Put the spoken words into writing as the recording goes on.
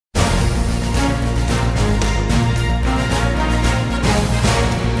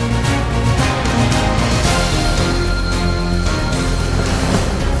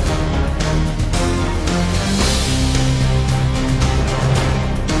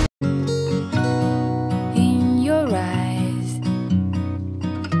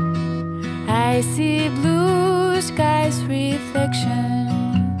reflection,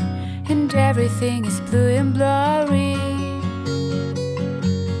 and everything is blue and blurry.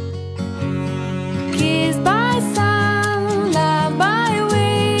 Kissed by sun, loved by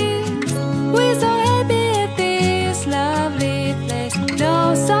winds, we're so happy at this lovely place.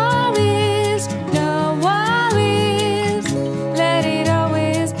 No sorries, no worries, let it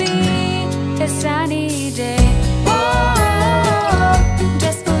always be a sunny day.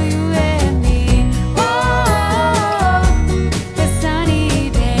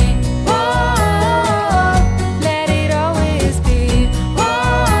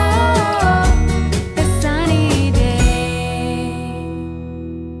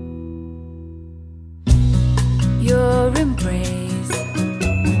 Your embrace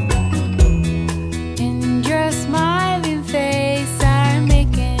and your smiling face are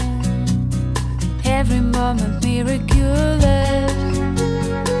making every moment miraculous.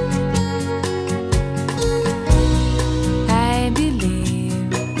 I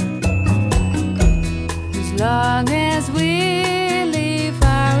believe as long as we live,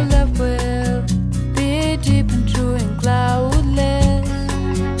 our love will be deep and true and cloudless.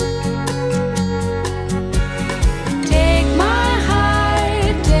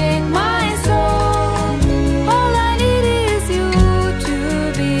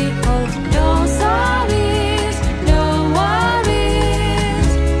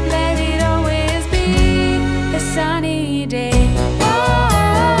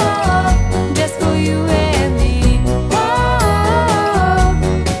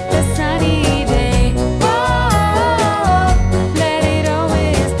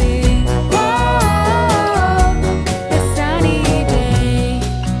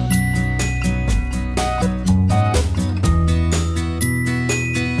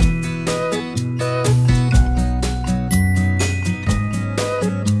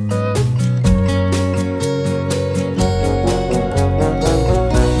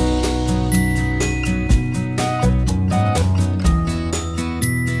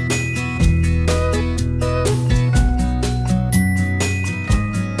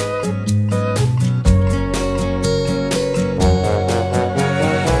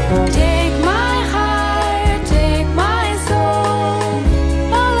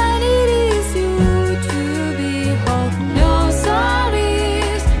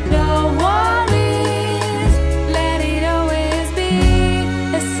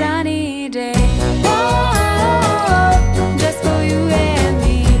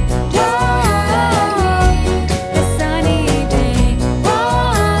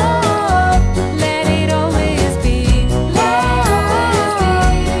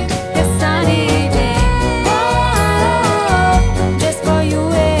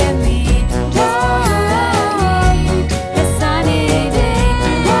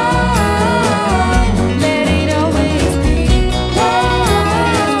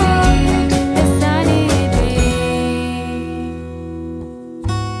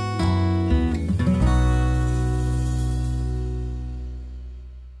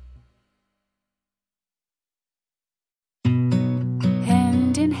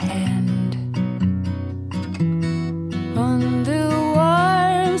 On the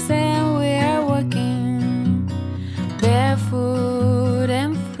warm sand we are walking, barefoot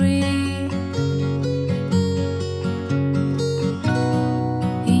and free.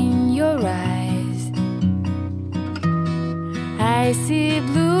 In your eyes I see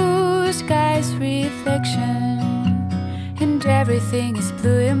blue skies reflection, and everything is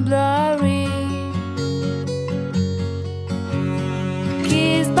blue and blurry.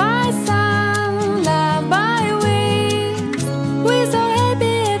 Kissed by sun, loved by winds, we're so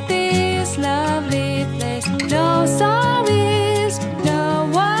happy at this lovely place. No sorries, no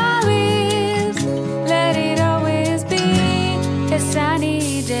worries, let it always be a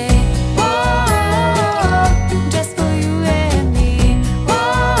sunny day. Whoa, just for you and me.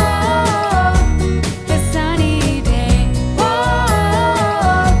 Whoa, a sunny day.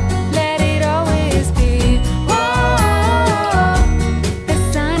 Whoa, let it always be. Whoa, a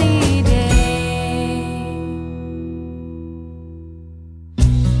sunny day.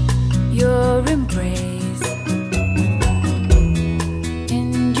 Your embrace